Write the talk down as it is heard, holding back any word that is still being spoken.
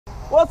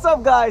What's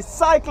up guys,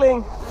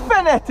 cycling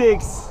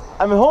fanatics!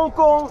 I'm in Hong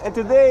Kong and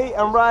today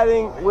I'm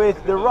riding with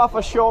the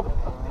Rapha shop.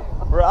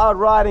 We're out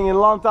riding in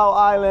Lantau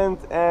Island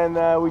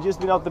and we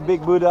just been up the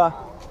Big Buddha.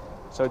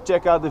 So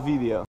check out the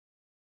video.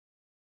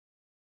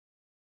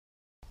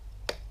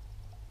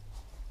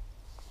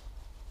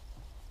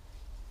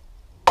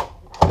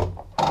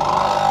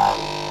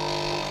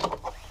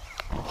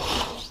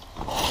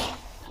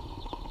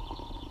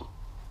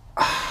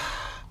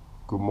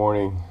 Good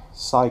morning,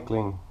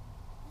 cycling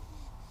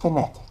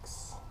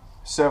fanatics.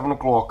 7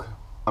 o'clock,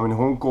 I'm in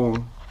Hong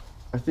Kong.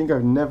 I think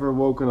I've never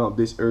woken up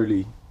this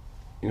early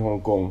in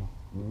Hong Kong.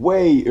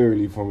 Way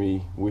early for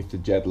me with the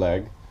jet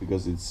lag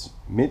because it's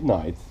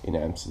midnight in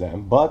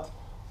Amsterdam. But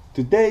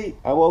today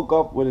I woke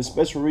up with a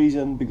special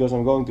reason because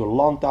I'm going to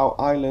Lantau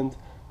Island.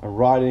 I'm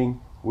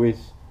riding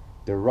with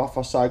the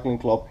Rapha Cycling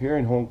Club here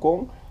in Hong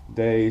Kong.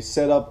 They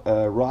set up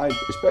a ride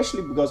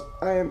especially because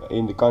I am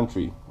in the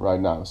country right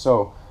now.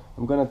 So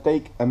I'm gonna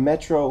take a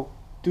metro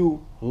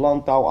to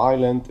Lantau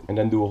Island and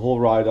then do a whole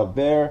ride up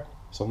there.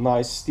 Some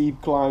nice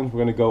steep climbs. We're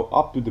gonna go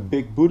up to the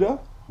Big Buddha.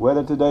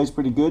 Weather today is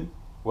pretty good.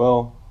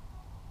 Well,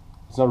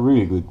 it's not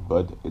really good,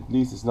 but at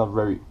least it's not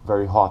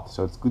very hot,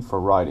 so it's good for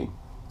riding.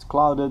 It's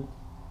clouded,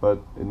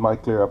 but it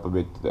might clear up a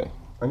bit today.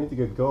 I need to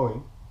get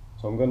going,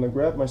 so I'm gonna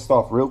grab my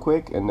stuff real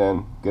quick and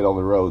then get on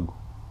the road.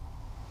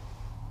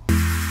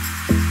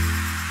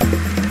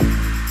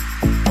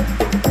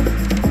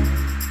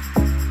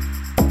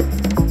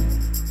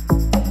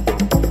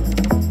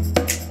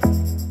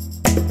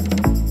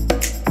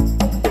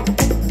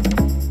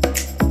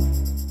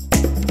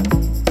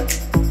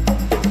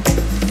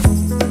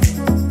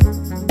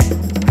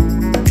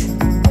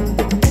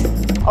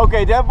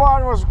 Okay, that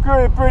part was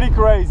pretty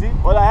crazy,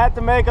 but I had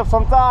to make up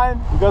some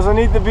time because I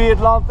need to be at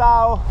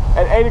Lantau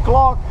at 8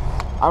 o'clock.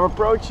 I'm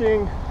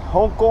approaching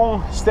Hong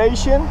Kong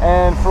station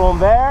and from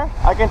there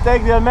I can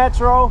take the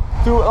metro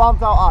to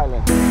Lantau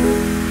Island.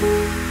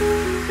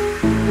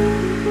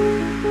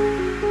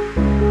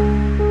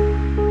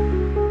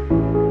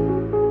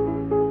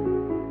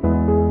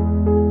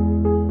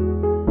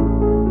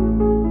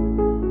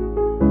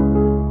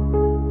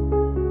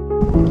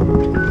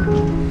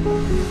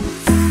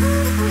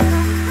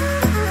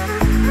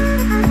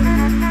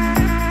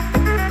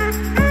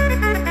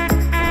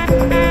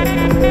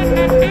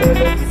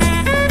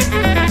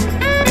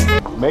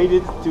 Made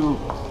it to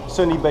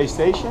Sunny Bay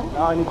Station.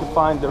 Now I need to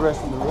find the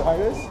rest of the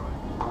riders.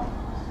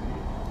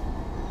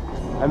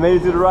 I made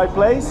it to the right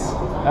place.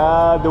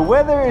 The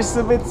weather is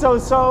a bit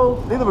so-so,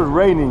 a little bit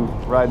raining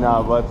right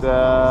now, but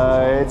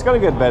it's gonna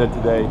get better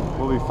today.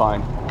 We'll be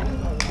fine.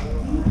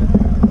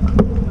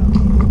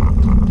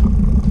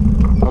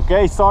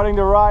 Okay, starting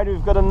the ride,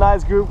 we've got a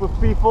nice group of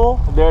people.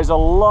 There's a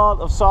lot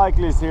of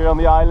cyclists here on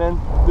the island.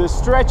 The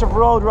stretch of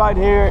road right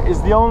here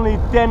is the only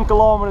 10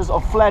 kilometers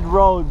of flat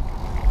road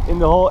in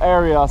the whole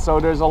area, so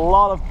there's a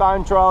lot of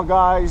time trial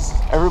guys.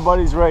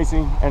 Everybody's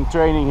racing and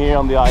training here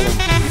on the island.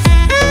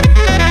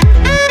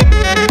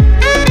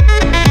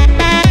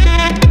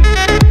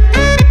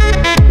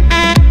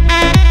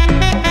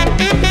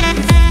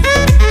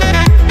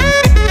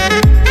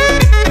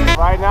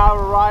 Right now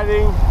we're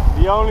riding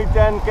the only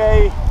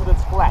 10k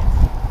that's flat,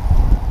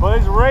 but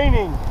it's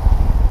raining.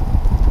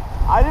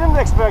 I didn't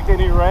expect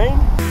any rain.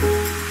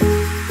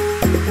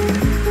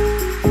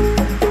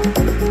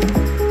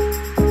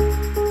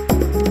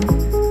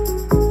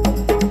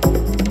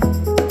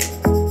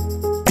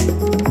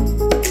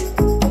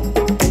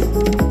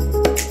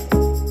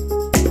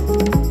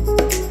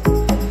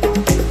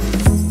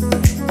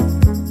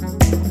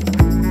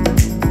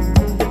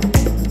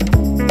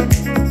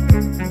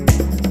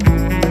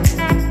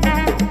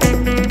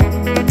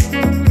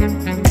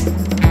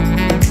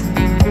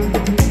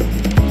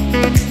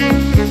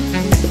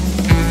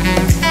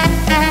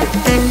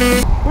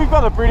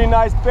 Got a pretty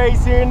nice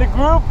pace here in the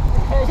group.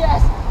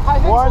 Yes, I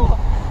think so.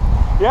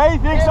 Yeah, you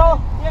think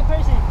so? Yeah,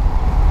 crazy.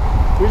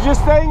 You're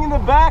just staying in the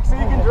back so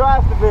you can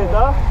drive a bit,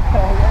 huh?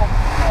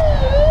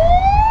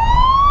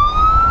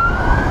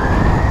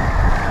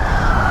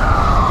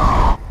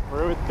 Yeah.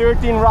 We're with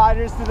 13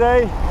 riders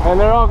today and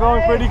they're all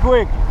going pretty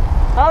quick.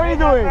 How are you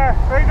doing?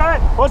 Very good.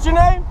 What's your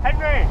name?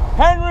 Henry.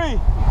 Henry.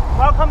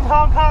 Welcome to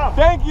Hong Kong.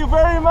 Thank you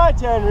very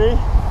much, Henry.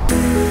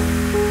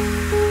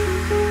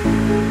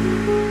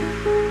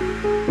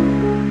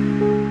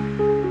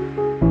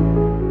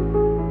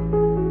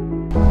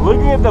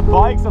 Looking at the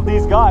bikes of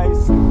these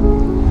guys,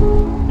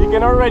 you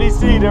can already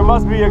see there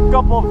must be a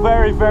couple of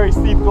very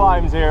steep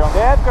climbs here.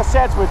 They have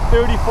cassettes with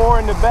 34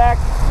 in the back.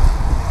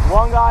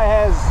 One guy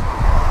has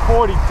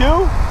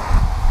 42.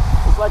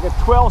 It's like a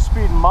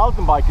 12-speed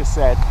mountain bike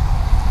cassette.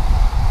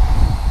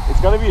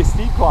 It's gonna be a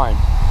steep climb.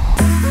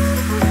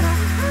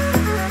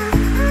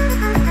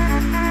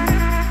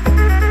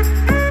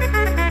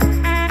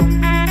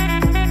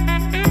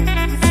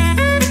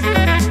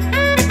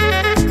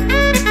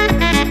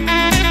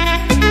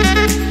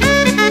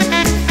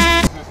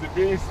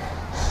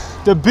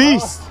 The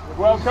beast!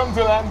 Welcome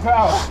to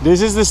Lantau.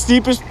 This is the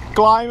steepest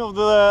climb of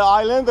the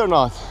island or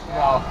not?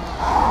 No.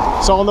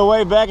 So on the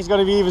way back it's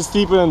gonna be even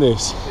steeper than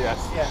this. Yes.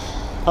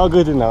 Oh,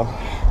 good to know.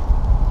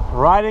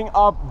 Riding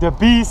up the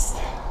beast,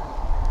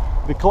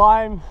 the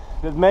climb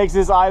that makes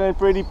this island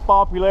pretty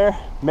popular,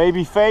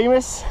 maybe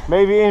famous,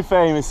 maybe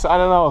infamous, I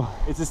don't know.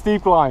 It's a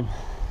steep climb.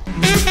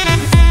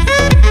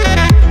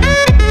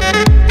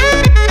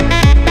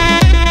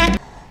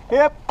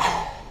 Yep,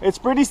 it's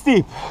pretty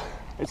steep.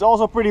 It's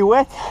also pretty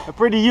wet and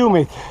pretty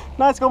humid.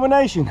 Nice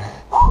combination.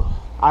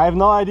 I have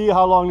no idea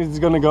how long this is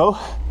gonna go,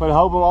 but I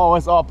hope I'm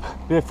always up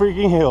the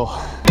freaking hill.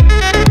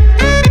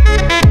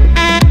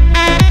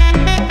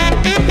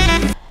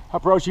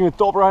 Approaching the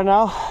top right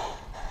now.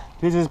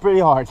 This is pretty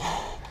hard.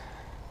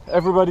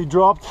 Everybody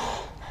dropped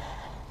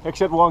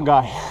except one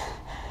guy.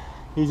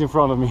 He's in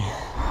front of me.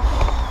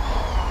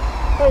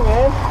 Hey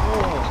man,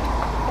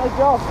 nice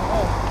job.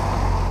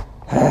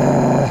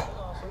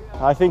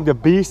 I think the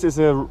beast is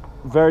a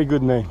very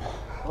good name.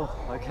 Oh,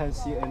 I can't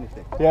see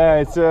anything. Yeah,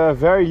 it's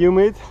very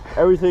humid.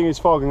 Everything is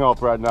fogging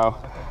up right now.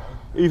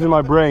 Even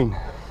my brain.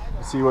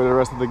 Let's see where the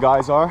rest of the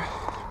guys are.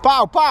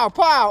 Pow, pow,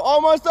 pow!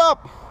 Almost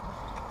up!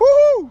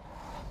 Woohoo!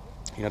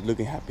 You're not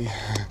looking happy.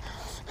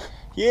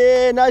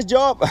 Yeah, nice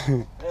job.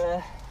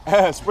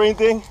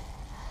 Sprinting.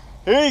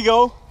 Here you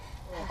go.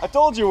 I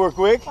told you we're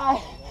quick.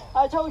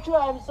 I told you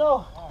I'm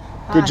so.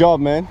 Good job,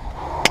 man.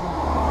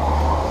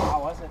 How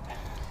was it?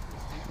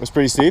 It was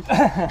pretty steep.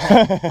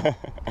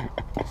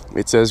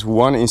 It says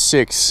 1 in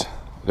 6.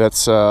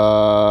 That's 18%,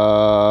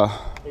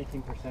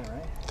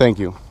 right? Thank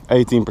you.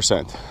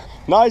 18%.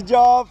 Nice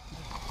job.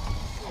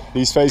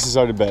 These faces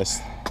are the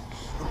best.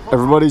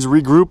 Everybody's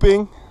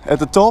regrouping at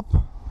the top.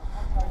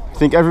 I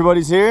think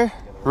everybody's here.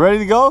 Ready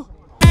to go?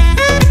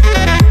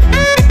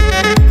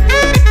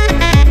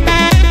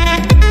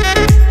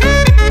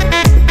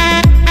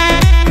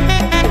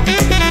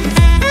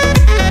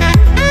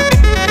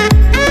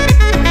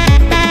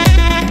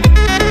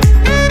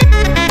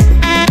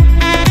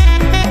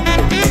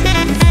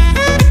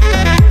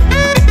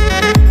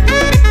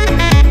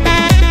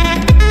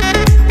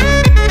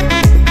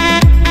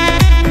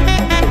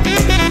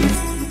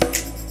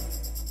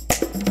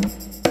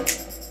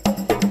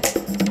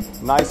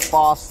 Nice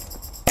fast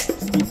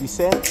steep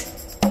descent,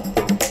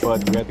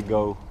 but we had to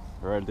go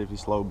relatively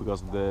slow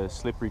because of the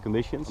slippery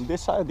conditions. On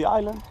this side of the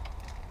island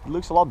it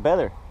looks a lot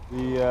better.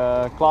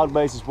 The cloud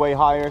base is way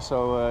higher,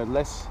 so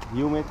less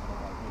humid.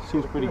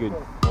 Seems pretty good.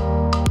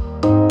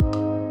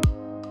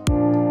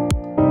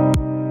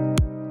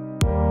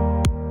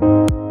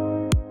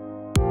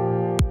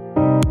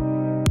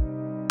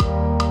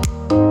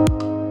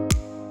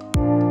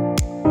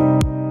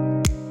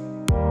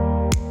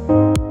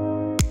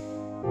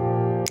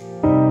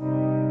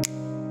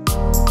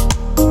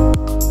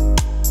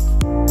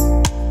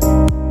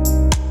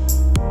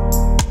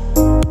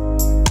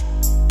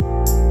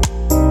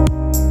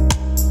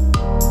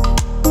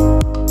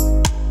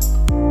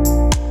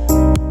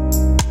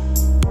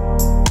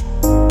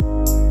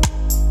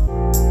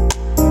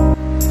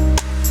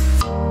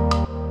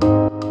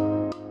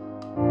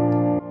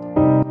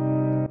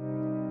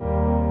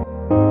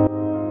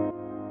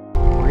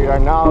 We are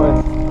now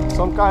at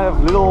some kind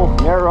of little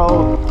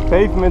narrow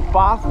pavement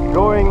path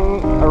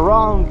going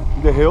around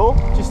the hill.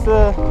 Just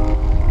a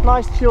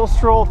nice chill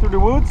stroll through the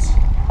woods.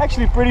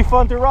 Actually pretty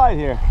fun to ride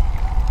here.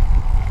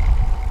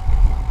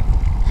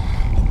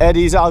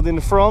 Eddie's out in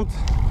the front,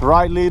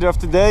 ride leader of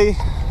today.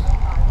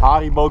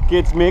 Haribo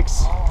Kids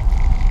mix.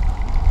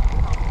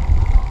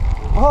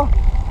 Oh,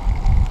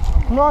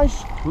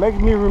 nice. Makes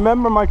me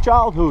remember my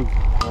childhood.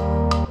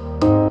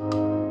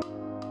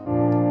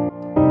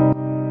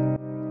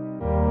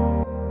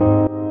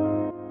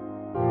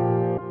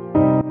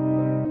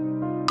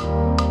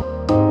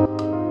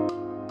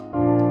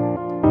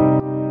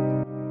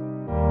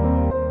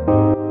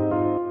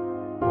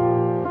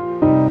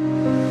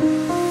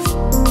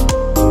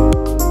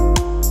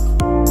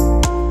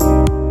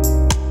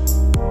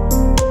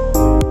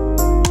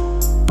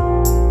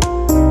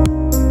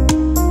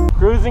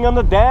 On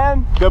the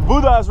dam, the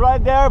Buddha is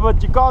right there,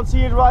 but you can't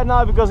see it right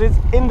now because it's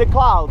in the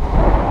cloud.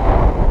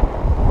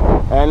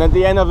 And at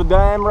the end of the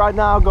dam right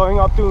now, going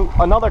up to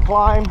another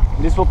climb.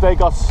 This will take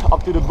us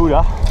up to the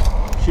Buddha.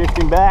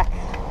 Shifting back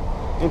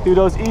into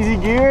those easy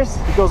gears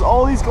because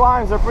all these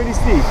climbs are pretty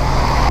steep.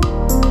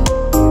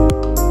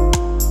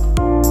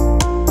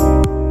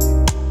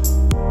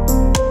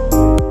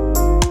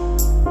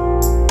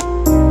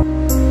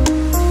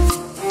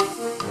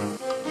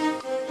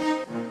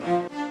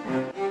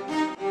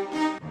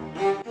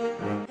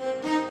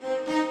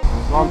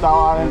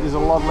 Lantau Island is a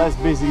lot less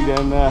busy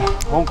than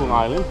Hongkong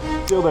Island.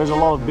 Still there's a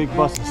lot of big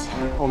buses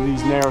on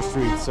these narrow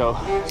streets, so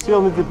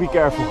still need to be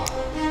careful.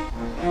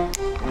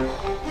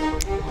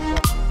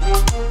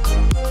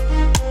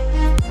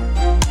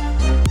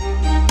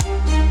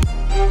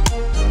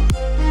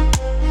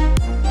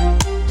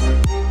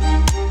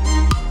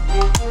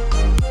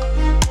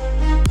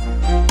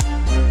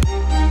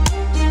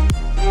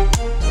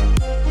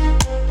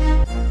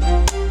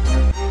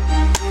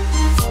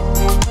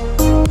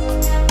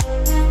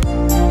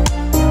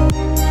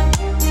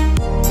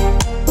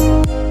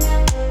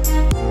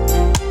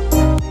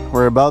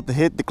 We're about to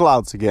hit the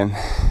clouds again.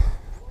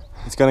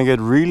 It's gonna get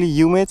really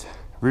humid,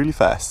 really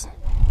fast.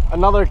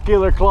 Another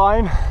killer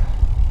climb.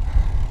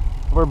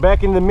 We're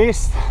back in the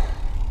mist.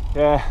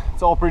 Yeah,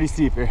 it's all pretty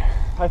steep here.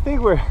 I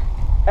think we're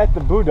at the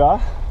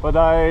Buddha, but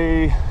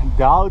I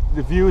doubt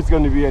the view is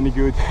gonna be any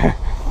good.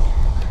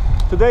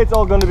 Today it's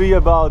all gonna be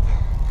about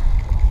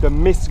the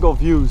mystical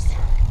views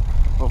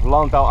of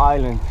Lantau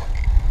Island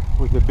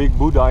with the big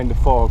Buddha in the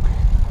fog.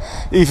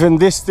 Even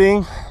this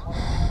thing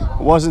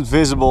wasn't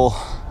visible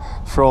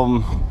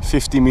from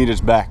 50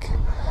 meters back.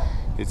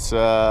 It's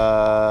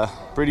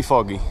pretty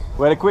foggy.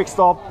 We had a quick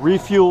stop,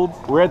 refueled.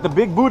 We're at the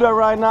big Buddha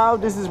right now.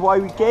 This is why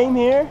we came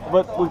here,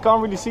 but we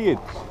can't really see it.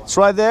 It's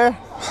right there,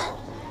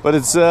 but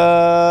it's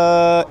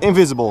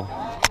invisible.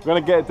 We're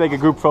gonna take a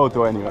group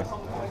photo anyway.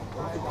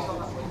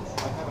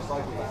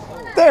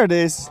 There it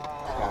is.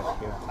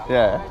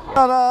 Yeah.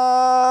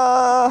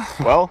 Ta-da!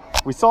 Well,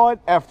 we saw it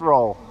after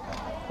all.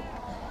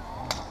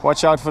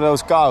 Watch out for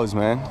those cows,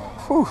 man.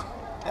 Whew.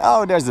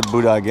 Oh, there's the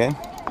Buddha again.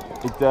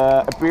 It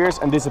appears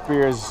and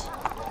disappears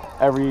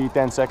every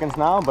 10 seconds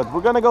now, but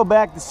we're gonna go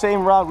back the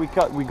same route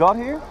we got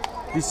here,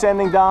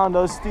 descending down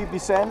those steep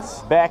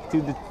descents back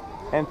to the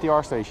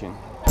MTR station.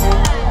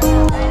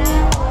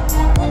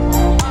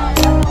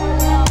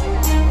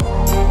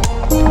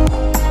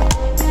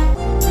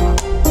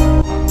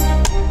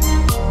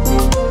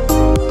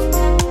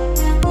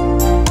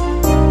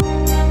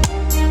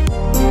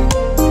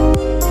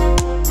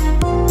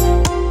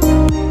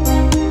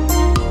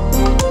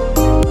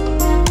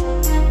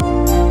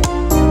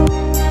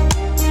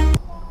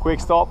 Quick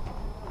stop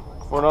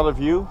for another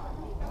view.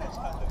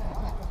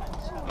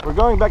 We're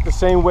going back the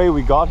same way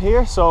we got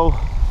here, so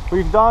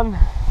we've done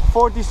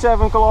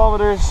 47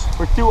 kilometers.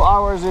 We're 2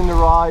 hours in the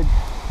ride,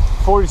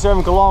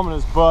 47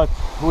 kilometers, but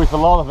with a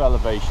lot of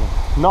elevation.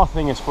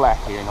 Nothing is flat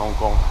here in Hong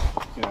Kong.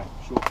 You know,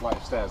 short flight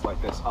of stairs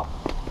like this up.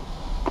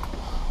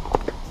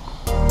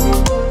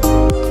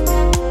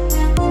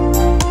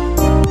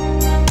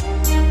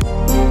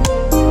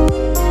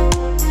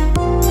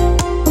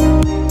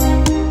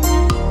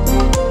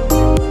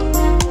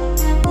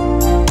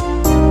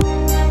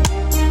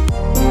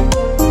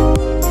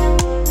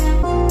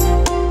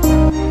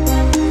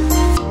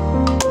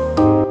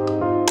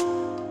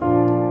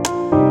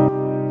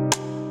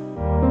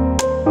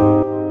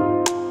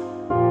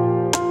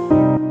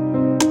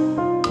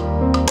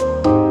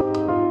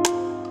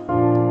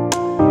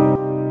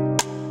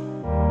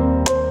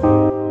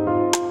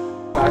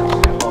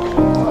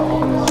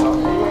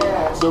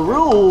 The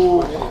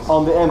rule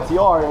on the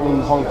MTR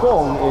in Hong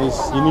Kong is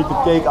you need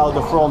to take out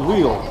the front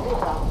wheel.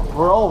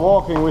 We're all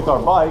walking with our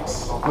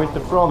bikes with the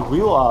front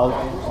wheel out.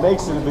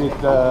 Makes it a bit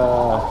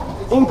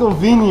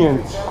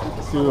inconvenient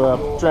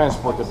to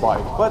transport the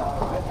bike, but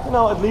you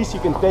know, at least you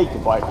can take the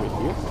bike with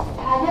you.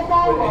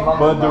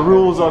 But the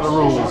rules are the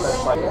rules.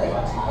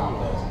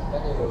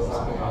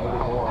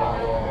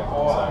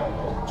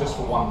 Just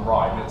for one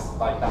ride, it's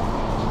like that.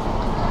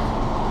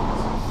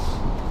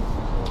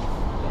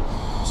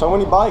 So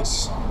many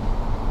bikes.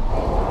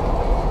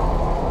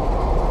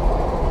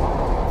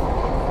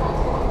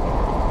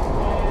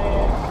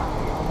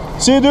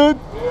 See you, dude.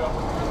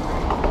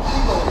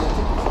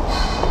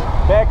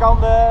 Back on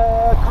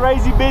the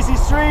crazy busy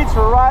streets.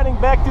 We're riding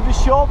back to the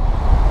shop.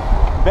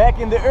 Back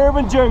in the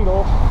urban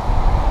jungle.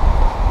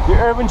 The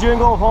urban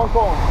jungle of Hong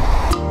Kong.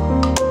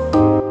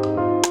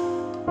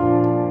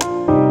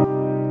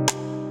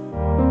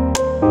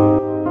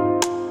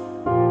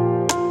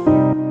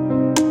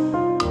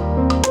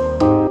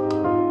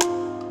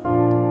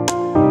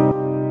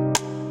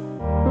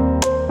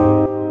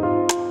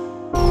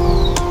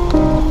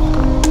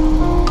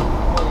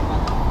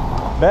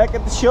 Back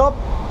at the shop,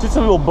 just a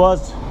little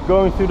buzz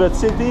going through that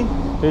city.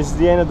 This is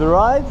the end of the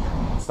ride.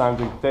 It's time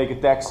to take a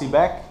taxi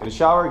back, get a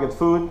shower, get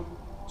food,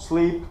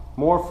 sleep,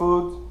 more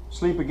food,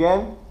 sleep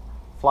again,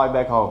 fly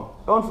back home.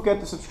 Don't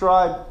forget to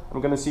subscribe. I'm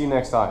gonna see you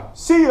next time.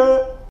 See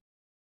ya!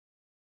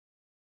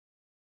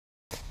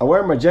 I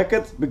wear my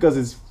jacket because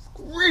it's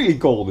really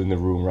cold in the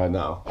room right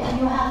now. If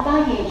you have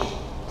baggage,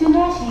 do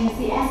not use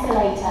the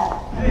escalator.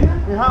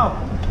 Hey, how?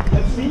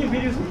 I've seen your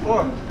videos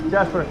before.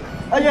 Jasper.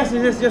 Oh yes,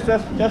 it is just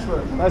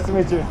Jasper. Nice to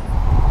meet you.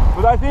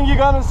 But I think you're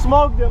gonna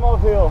smoke them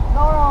uphill. No,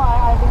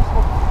 I don't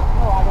smoke.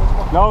 No, I don't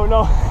smoke.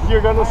 No,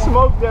 you're gonna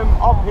smoke them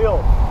uphill.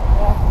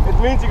 Yeah.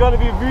 It means you're gonna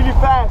be really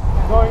fast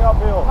going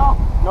uphill.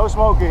 No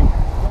smoking.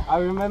 I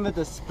remember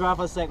the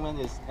Rapha segment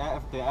is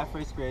the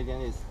average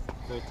gradient is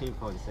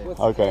 13.6.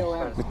 Okay.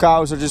 The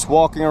cows are just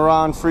walking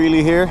around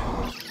freely here.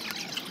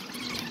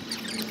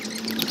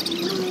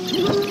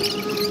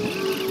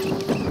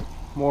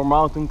 More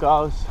mountain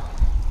cows.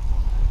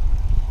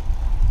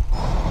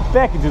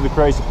 Back into the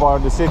crazy part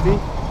of the city,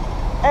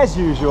 as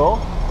usual.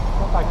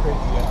 Not that crazy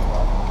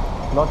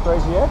yet. Not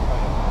crazy yet?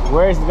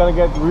 Where is it gonna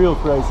get real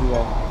crazy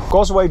yet?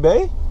 Causeway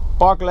Bay,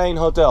 Park Lane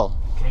Hotel.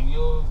 Can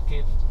you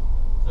give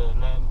the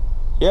name?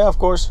 Yeah, of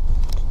course.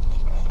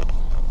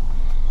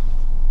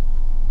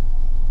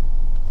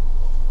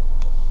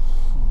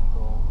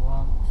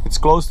 It's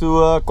close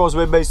to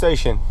Causeway Bay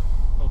Station.